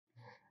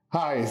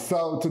Hi,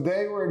 so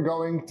today we're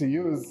going to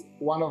use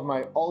one of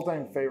my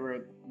all-time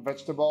favorite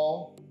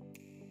vegetable,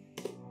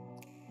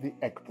 the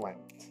eggplant.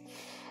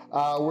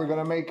 We're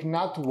gonna make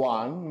not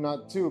one,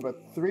 not two,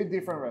 but three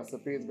different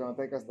recipes. It's gonna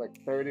take us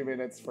like 30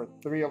 minutes for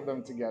three of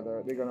them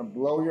together. They're gonna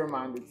blow your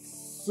mind. It's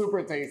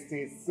super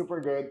tasty, super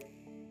good,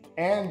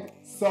 and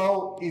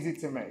so easy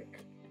to make.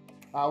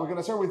 We're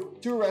gonna start with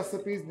two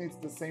recipes, needs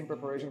the same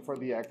preparation for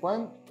the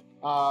eggplant.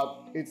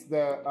 It's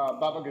the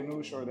baba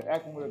ganoush or the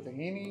eggplant with the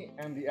tahini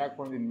and the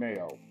eggplant in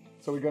mayo.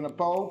 So we're gonna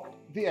poke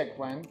the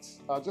eggplant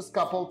just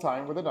couple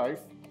times with a knife.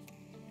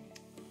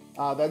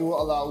 That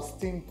will allow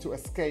steam to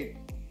escape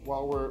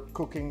while we're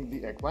cooking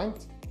the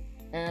eggplant.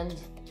 And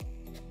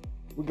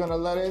we're gonna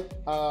let it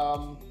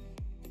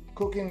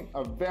cook in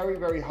a very,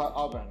 very hot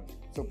oven.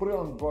 So put it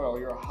on broil,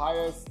 your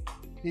highest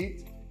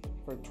heat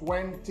for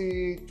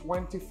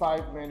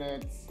 20-25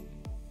 minutes.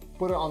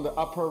 Put it on the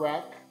upper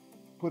rack.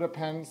 Put a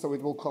pan so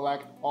it will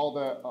collect all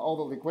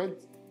the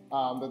liquid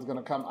that's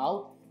gonna come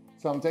out.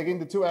 So I'm taking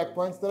the two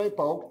eggplants that I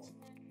poked,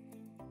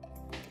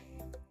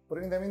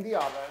 putting them in the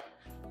oven.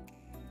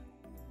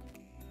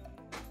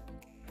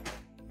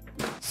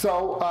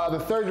 So the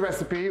third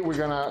recipe, we're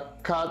gonna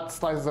cut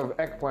slices of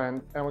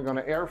eggplant and we're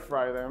gonna air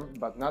fry them,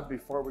 but not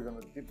before. We're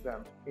gonna dip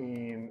them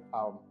in,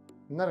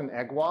 not an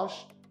egg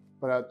wash,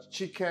 but a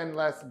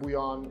chicken-less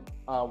bouillon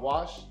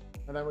wash.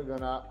 And then we're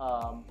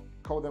gonna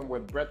coat them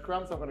with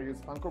breadcrumbs. I'm gonna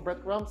use panko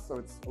breadcrumbs, so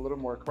it's a little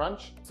more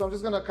crunch. So I'm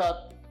just gonna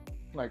cut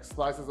like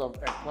slices of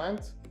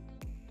eggplant.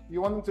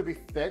 You want them to be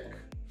thick,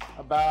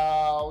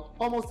 about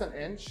almost an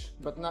inch,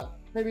 but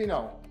not, maybe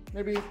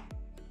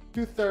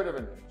 2/3 of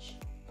an inch.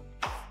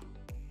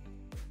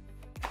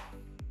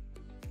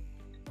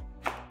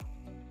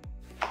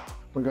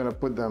 We're gonna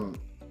put them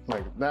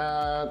like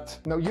that.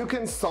 Now you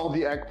can salt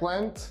the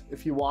eggplant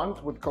if you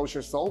want with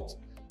kosher salt.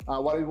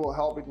 What it will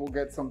help, it will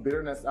get some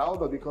bitterness out,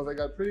 but because I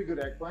got pretty good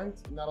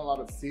eggplant, not a lot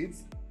of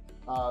seeds,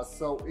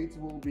 so it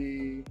will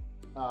be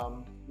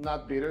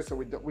not bitter, so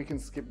we can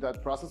skip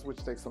that process,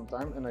 which takes some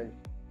time, and I'd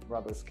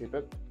rather skip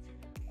it.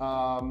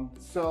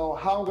 So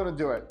how I'm gonna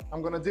do it?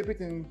 I'm gonna dip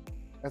it in,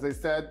 as I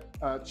said,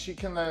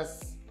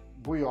 chickenless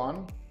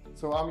bouillon.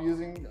 So I'm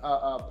using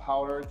a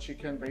powdered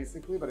chicken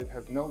basically, but it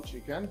has no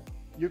chicken.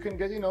 You can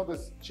get,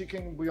 this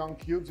chicken bouillon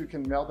cubes, you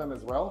can melt them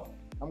as well.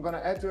 I'm gonna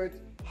add to it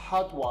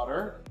hot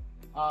water,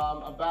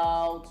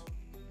 about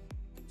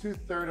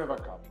 2/3 of a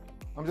cup.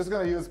 I'm just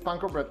gonna use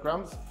panko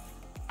breadcrumbs,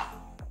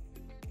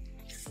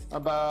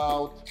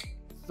 about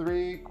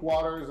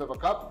 3/4 of a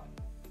cup.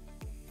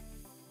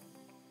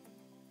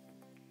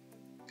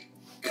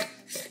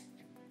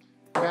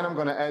 And I'm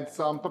gonna add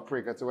some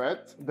paprika to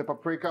it. The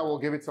paprika will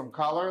give it some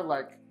color,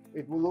 like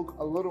it will look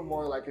a little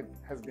more like it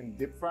has been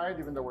deep fried,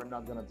 even though we're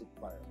not gonna deep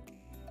fry it.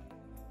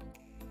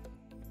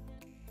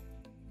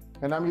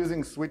 And I'm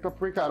using sweet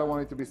paprika. I don't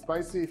want it to be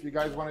spicy. If you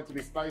guys want it to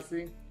be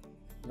spicy,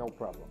 no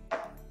problem.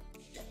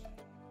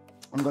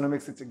 I'm gonna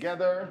mix it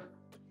together.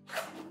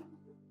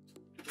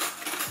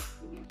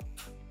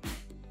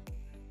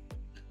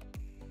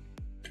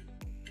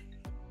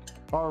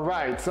 All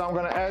right, so I'm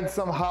gonna add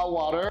some hot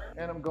water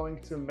and I'm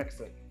going to mix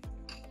it.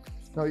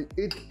 Now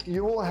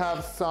you will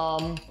have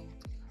some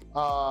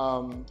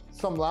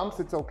lumps,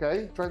 it's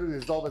okay. Try to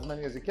dissolve as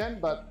many as you can,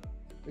 but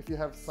if you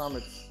have some,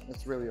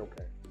 it's really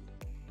okay.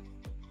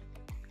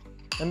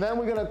 And then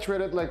we're gonna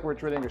treat it like we're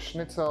treating a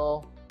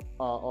schnitzel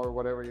or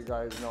whatever you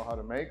guys know how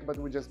to make, but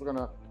we're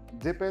gonna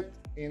dip it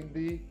in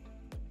the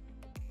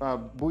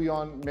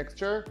bouillon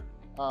mixture,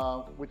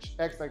 which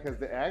acts like as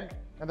the egg,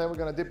 and then we're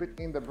gonna dip it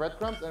in the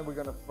breadcrumbs and we're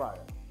gonna fry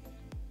it.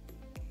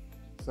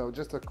 So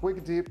just a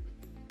quick dip,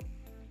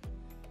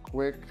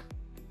 quick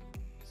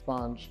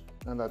sponge,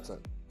 and that's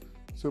it.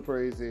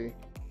 Super easy.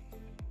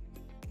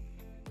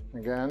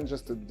 Again,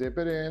 just to dip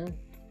it in.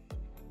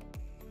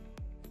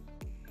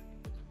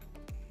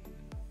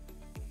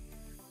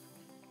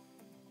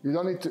 You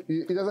don't need to,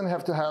 it doesn't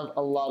have to have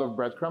a lot of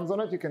breadcrumbs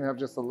on it. You can have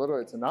just a little,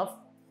 it's enough.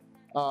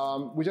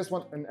 We just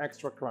want an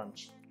extra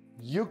crunch.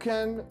 You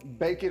can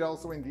bake it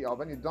also in the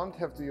oven. You don't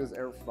have to use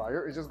air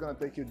fryer. It's just gonna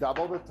take you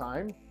double the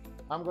time.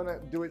 I'm gonna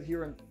do it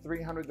here in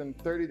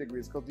 330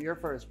 degrees because the air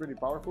fryer is pretty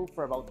powerful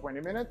for about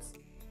 20 minutes.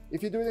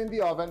 If you do it in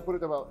the oven, put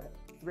it about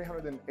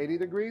 380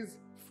 degrees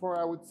for,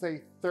 I would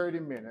say,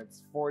 30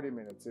 minutes, 40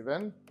 minutes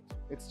even.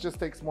 It just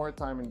takes more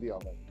time in the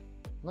oven.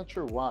 I'm not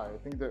sure why. I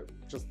think that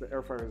just the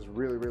air fryer is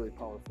really, really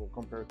powerful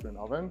compared to an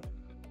oven.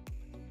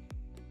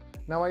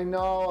 Now I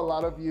know a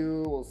lot of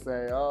you will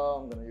say,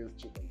 oh, I'm gonna use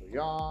chicken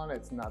bouillon.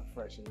 It's not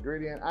fresh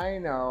ingredient. I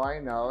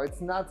know.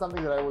 It's not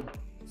something that I would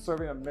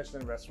serve in a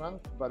Michelin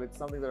restaurant, but it's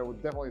something that I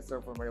would definitely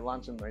serve for my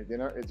lunch and my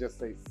dinner. It just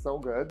tastes so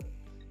good.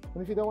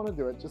 And if you don't want to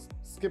do it, just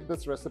skip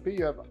this recipe.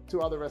 You have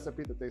two other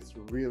recipes that taste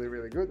really,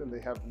 really good and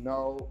they have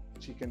no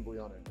chicken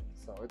bouillon in it,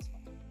 so it's fine.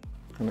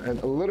 I'm gonna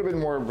add a little bit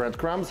more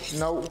breadcrumbs.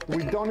 Now,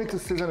 we don't need to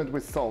season it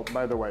with salt,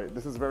 by the way.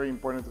 This is very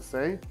important to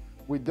say.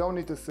 We don't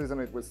need to season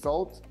it with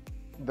salt.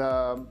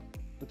 The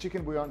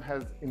chicken bouillon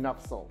has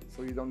enough salt,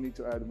 so you don't need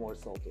to add more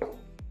salt to it.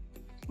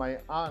 My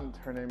aunt,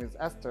 her name is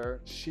Esther,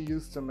 she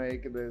used to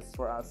make this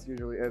for us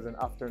usually as an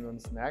afternoon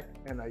snack,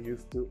 and I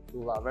used to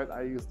love it.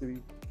 I used to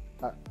be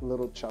a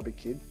little chubby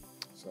kid,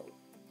 so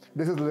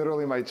this is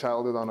literally my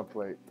childhood on a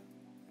plate.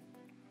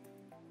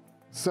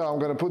 So I'm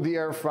gonna put the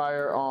air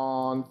fryer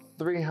on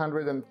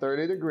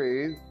 330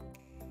 degrees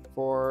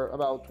for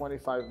about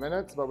 25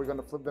 minutes, but we're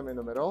gonna flip them in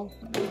the middle.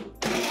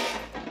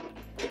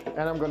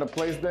 And I'm gonna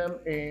place them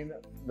in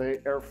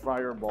the air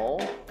fryer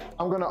bowl.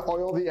 I'm gonna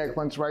oil the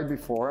eggplants right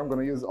before. I'm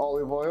gonna use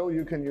olive oil.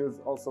 You can use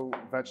also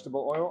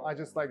vegetable oil. I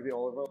just like the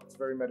olive oil. It's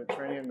very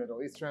Mediterranean,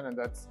 Middle Eastern, and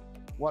that's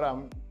what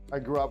I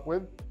grew up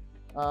with.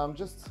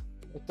 Just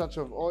a touch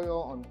of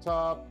oil on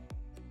top,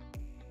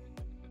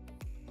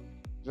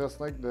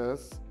 just like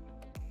this.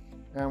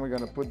 And we're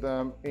gonna put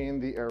them in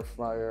the air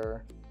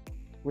fryer.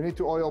 We need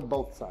to oil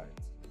both sides.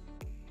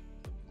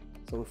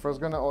 So we're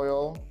first gonna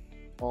oil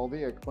all the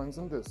eggplants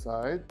on this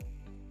side.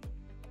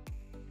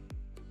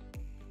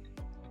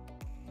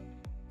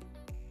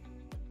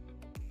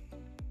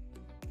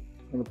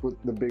 I'm gonna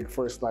put the big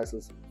first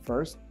slices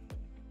first.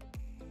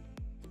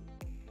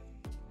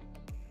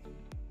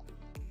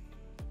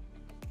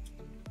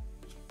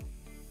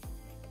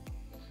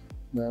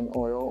 Then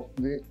oil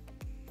the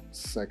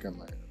second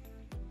layer.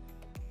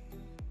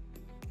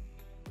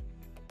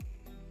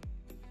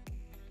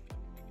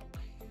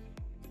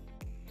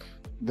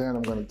 Then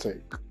I'm gonna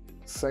take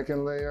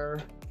second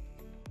layer,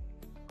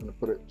 I'm gonna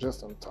put it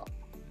just on top.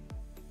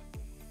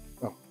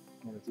 Oh,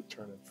 I wanted to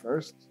turn it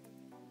first.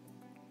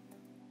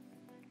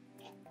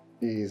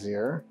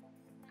 Easier,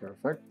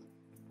 perfect.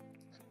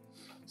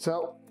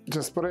 So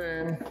just put it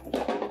in,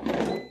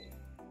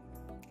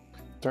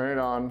 turn it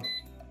on,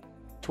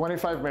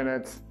 25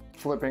 minutes,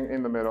 flipping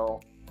in the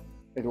middle.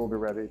 It will be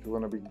ready. It's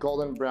gonna be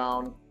golden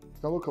brown. It's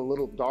gonna look a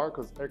little dark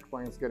because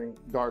eggplant is getting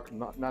dark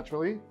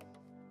naturally,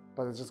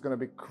 but it's just gonna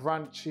be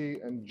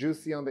crunchy and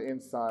juicy on the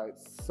inside.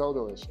 So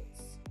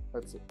delicious.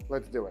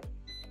 Let's do it.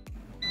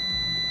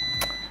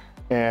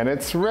 And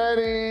it's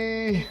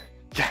ready.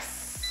 Yes.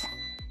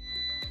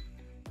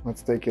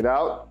 Let's take it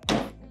out.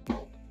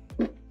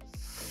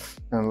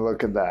 And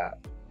look at that.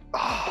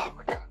 Oh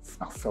my God, it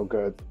smells so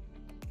good.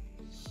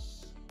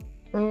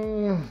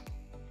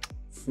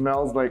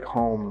 Smells like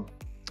home.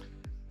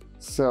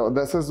 So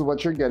this is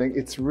what you're getting.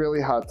 It's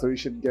really hot, so you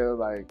should get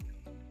like,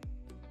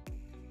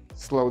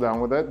 slow down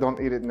with it. Don't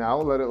eat it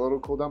now, let it a little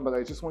cool down, but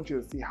I just want you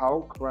to see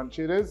how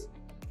crunchy it is.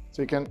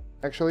 So you can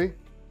actually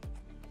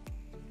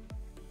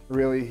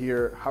really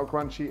hear how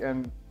crunchy,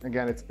 and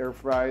again, it's air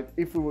fried.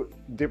 If we would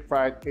deep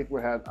fry it, it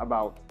would have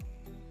about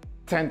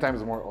 10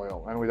 times more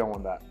oil, and we don't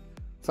want that.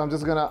 So I'm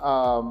just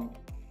gonna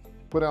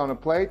put it on a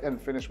plate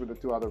and finish with the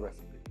two other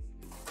recipes.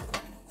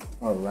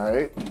 All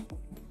right.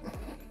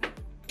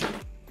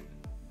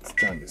 Let's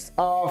turn this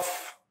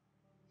off.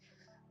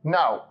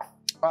 Now,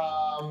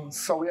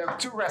 so we have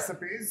two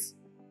recipes.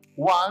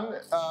 One,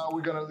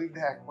 we're gonna leave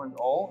the eggplant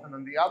all, and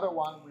then the other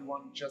one, we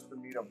want just the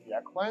meat of the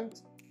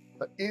eggplant.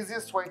 The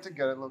easiest way to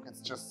get it, look,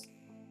 it's just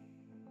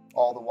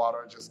all the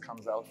water just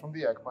comes out from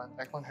the eggplant.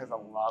 Eggplant has a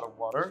lot of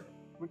water.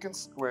 We can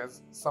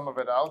squeeze some of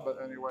it out,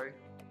 but anyway,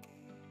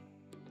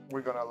 we're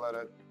gonna let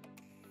it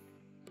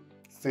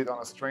sit on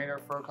a strainer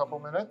for a couple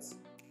minutes.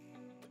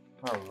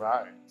 All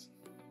right.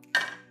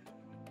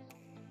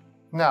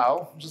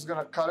 Now, I'm just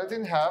gonna cut it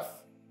in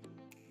half.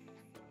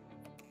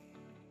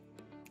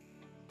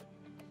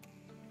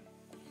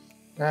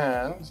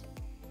 And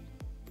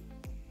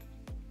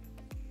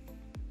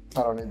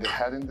I don't need the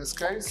head in this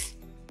case.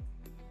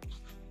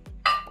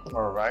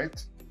 All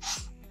right.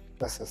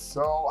 This is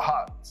so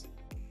hot.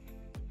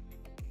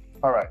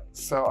 All right,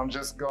 so I'm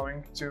just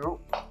going to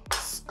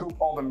scoop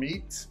all the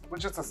meat with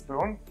just a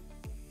spoon.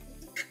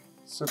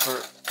 Super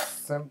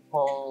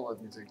simple.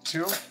 Let me take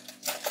two.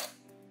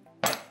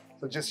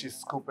 So just you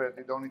scoop it.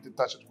 You don't need to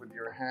touch it with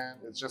your hand.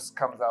 It just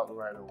comes out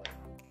right away.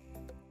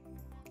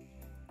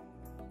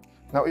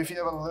 Now, if you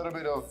have a little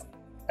bit of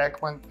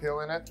eggplant peel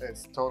in it,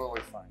 it's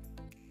totally fine.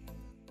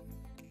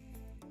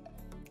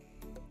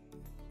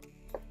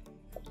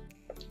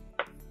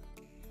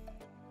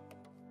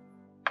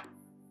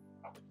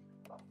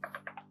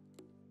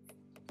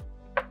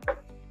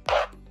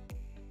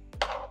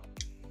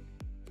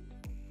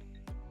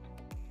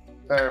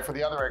 For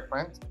the other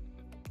eggplant,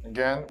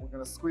 again, we're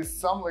gonna squeeze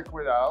some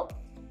liquid out,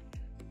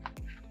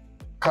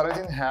 cut it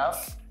in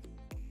half,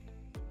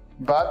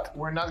 but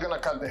we're not gonna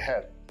cut the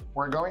head.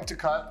 We're going to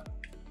cut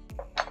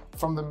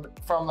from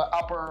the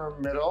upper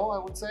middle, I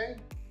would say,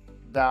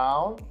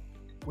 down.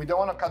 We don't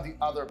wanna cut the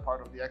other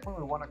part of the eggplant.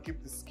 We wanna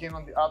keep the skin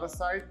on the other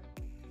side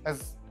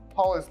as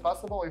whole as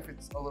possible. If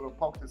it's a little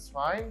poked, it's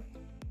fine.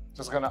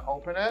 Just gonna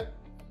open it.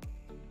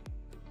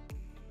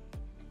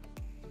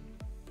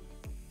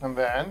 And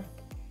then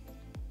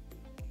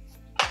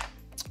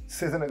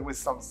season it with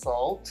some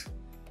salt.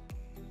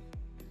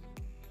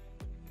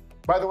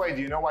 By the way,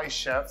 do you know why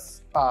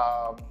chefs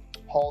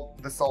hold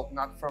the salt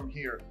not from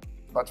here,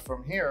 but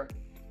from here?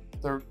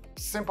 The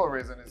simple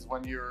reason is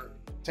when you're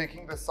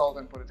taking the salt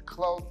and put it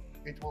close,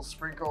 it will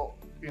sprinkle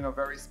in a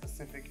very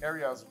specific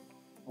areas,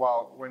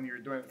 while when you're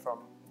doing it from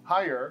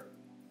higher,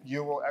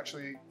 you will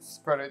actually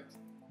spread it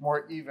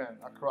more even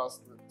across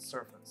the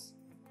surface.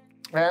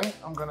 And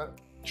I'm gonna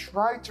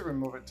try to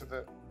remove it to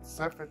the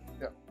surface.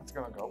 Yeah, it's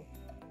gonna go.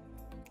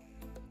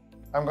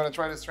 I'm gonna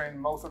try to strain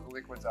most of the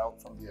liquids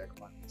out from the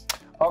eggplant.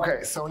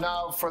 Okay, so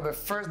now for the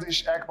first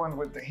dish, eggplant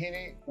with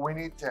tahini, we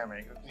need to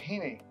make the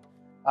tahini.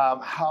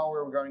 How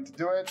are we going to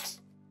do it?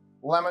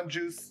 Lemon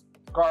juice,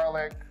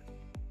 garlic,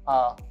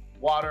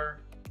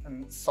 water,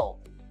 and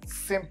salt.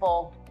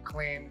 Simple,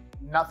 clean,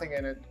 nothing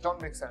in it.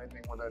 Don't mix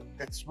anything with it.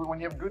 It's when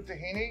you have good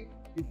tahini,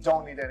 you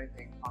don't need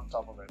anything on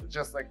top of it. It's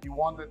just like you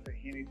want the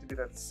tahini to be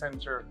that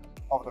center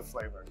of the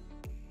flavor.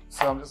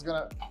 So I'm just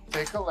gonna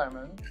take a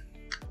lemon,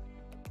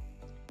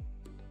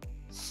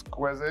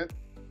 squeeze it.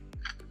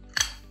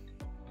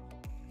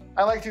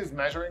 I like to use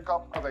measuring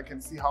cup because I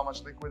can see how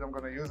much liquid I'm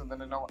gonna use and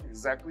then I know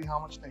exactly how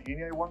much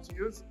tahini I want to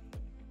use.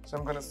 So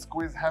I'm gonna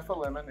squeeze half a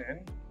lemon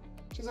in,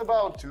 which is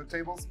about 2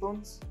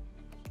 tablespoons.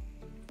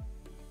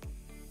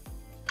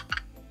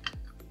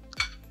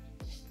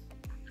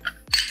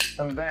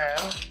 And then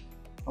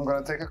I'm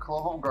gonna take a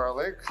clove of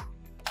garlic.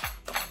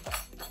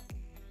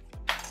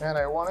 And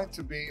I want it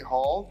to be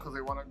whole because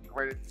I want to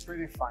grate it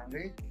pretty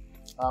finely.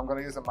 I'm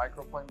gonna use a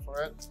microplane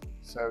for it.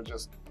 So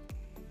just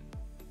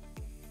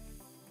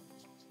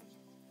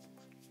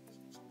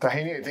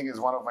tahini, I think, is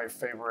one of my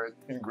favorite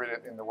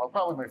ingredients in the world,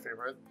 probably my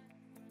favorite.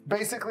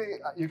 Basically,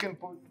 you can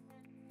put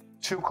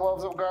 2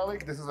 cloves of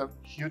garlic. This is a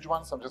huge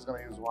one, so I'm just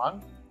gonna use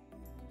 1.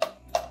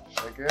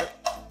 Shake it.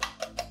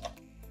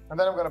 And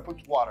then I'm gonna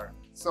put water.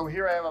 So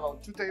here I have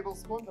about 2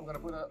 tablespoons. I'm gonna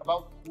put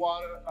about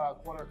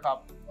quarter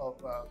cup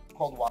of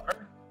cold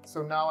water.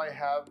 So now I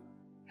have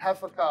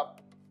half a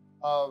cup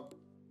of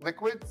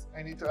liquids.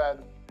 I need to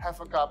add half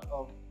a cup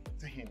of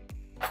tahini.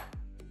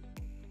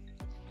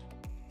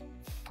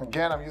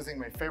 Again, I'm using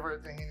my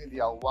favorite tahini, the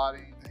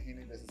Al-Wadi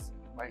tahini. This is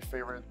my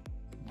favorite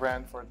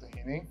brand for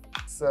tahini.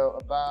 So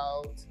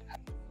about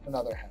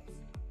another half.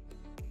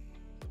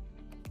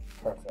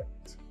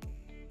 Perfect.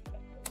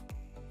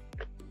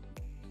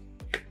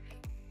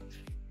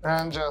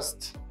 And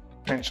just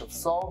a pinch of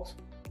salt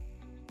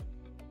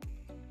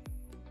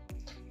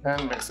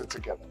and mix it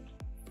together.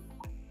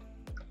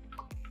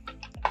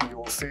 You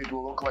will see it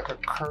will look like a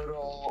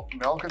curdle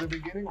milk at the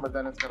beginning, but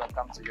then it's gonna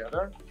come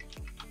together.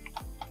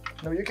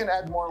 Now you can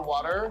add more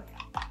water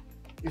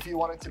if you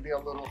want it to be a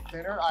little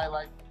thinner. I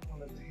like when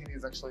the tahini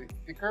is actually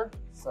thicker,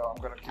 so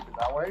I'm gonna keep it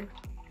that way.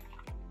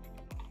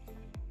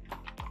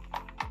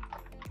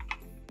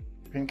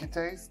 Pinky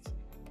taste.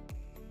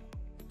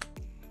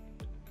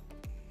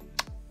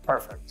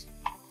 Perfect.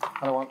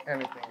 I don't want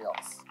anything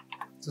else.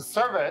 To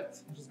serve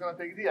it, I'm just gonna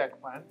take the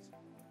eggplant,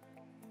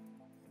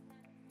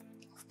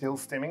 still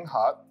steaming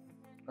hot.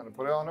 I'm gonna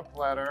put it on a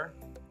platter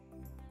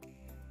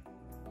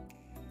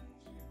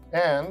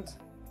and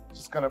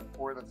just gonna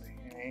pour the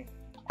tahini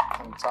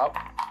on top.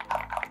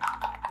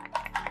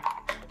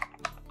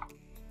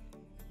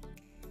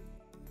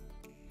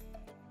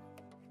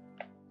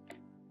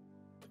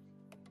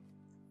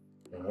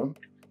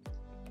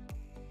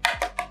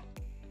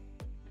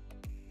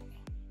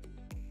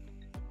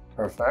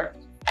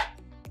 Perfect.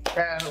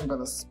 And I'm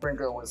gonna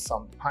sprinkle with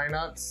some pine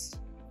nuts.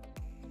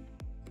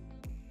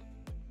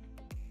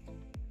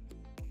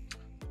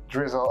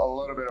 Drizzle a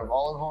little bit of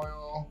olive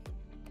oil.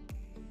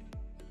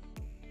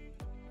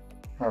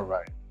 All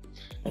right.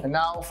 And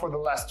now for the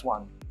last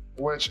one,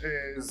 which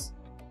is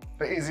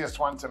the easiest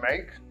one to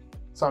make.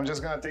 So I'm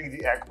just gonna take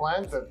the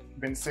eggplant that's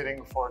been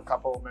sitting for a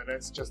couple of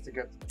minutes just to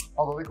get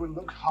all the liquid.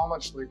 Look how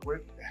much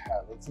liquid it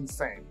has, it's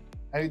insane.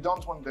 And you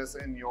don't want this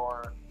in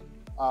your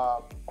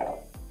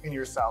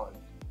salad.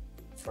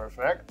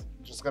 Perfect.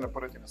 I'm just gonna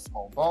put it in a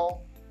small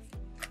bowl.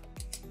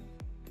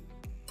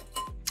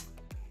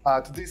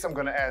 To this, I'm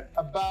gonna add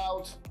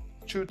about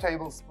 2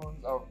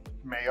 tablespoons of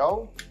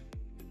mayo.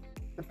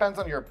 Depends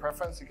on your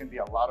preference. It can be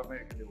a lot of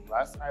mayo, it can be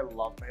less. I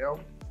love mayo.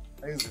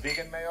 I use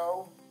vegan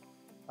mayo.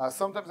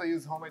 Sometimes I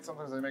use homemade,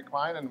 sometimes I make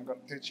mine, and I'm gonna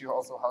teach you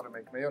also how to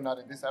make mayo, not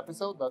in this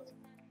episode, but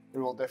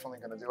we will definitely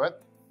gonna do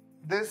it.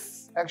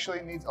 This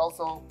actually needs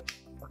also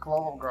a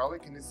clove of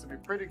garlic. It needs to be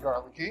pretty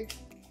garlicky.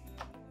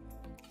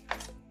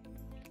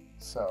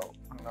 So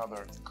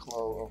another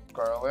clove of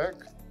garlic.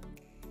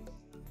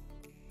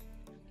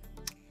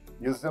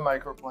 Use the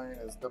microplane,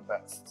 is the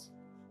best.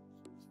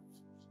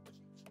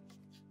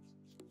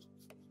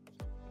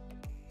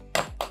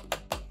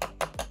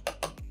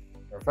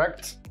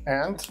 Perfect.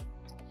 And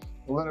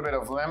a little bit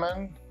of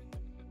lemon.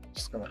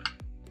 Just gonna.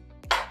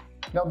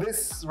 Now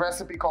this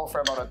recipe calls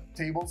for about a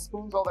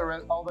tablespoon.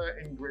 All the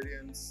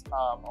ingredients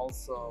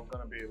also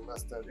gonna be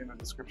listed in the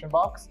description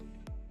box,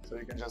 so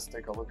you can just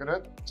take a look at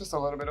it. Just a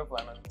little bit of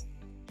lemon,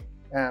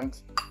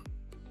 and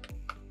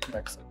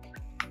mix it.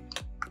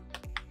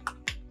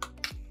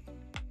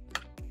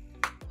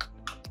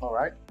 All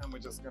right, and we're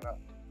just gonna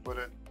put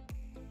it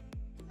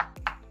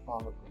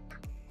on the plate.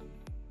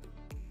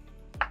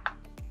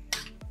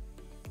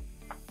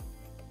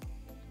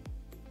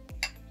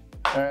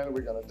 And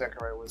we're gonna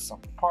decorate with some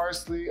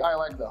parsley. I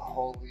like the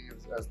whole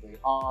leaves as they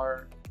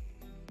are.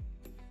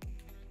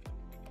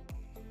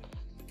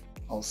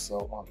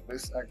 Also on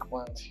this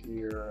eggplant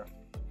here.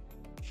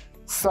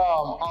 Some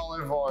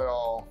olive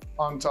oil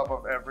on top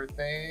of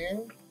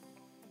everything,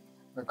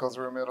 because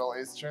we're Middle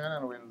Eastern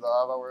and we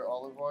love our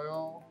olive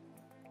oil.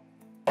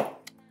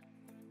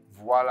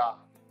 Voila.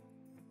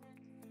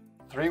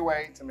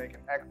 3-way to make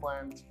an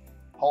eggplant: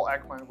 whole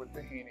eggplant with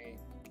tahini,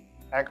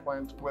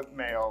 eggplant with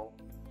mayo,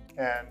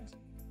 and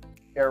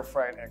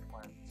air-fried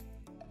eggplant.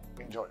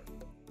 Enjoy.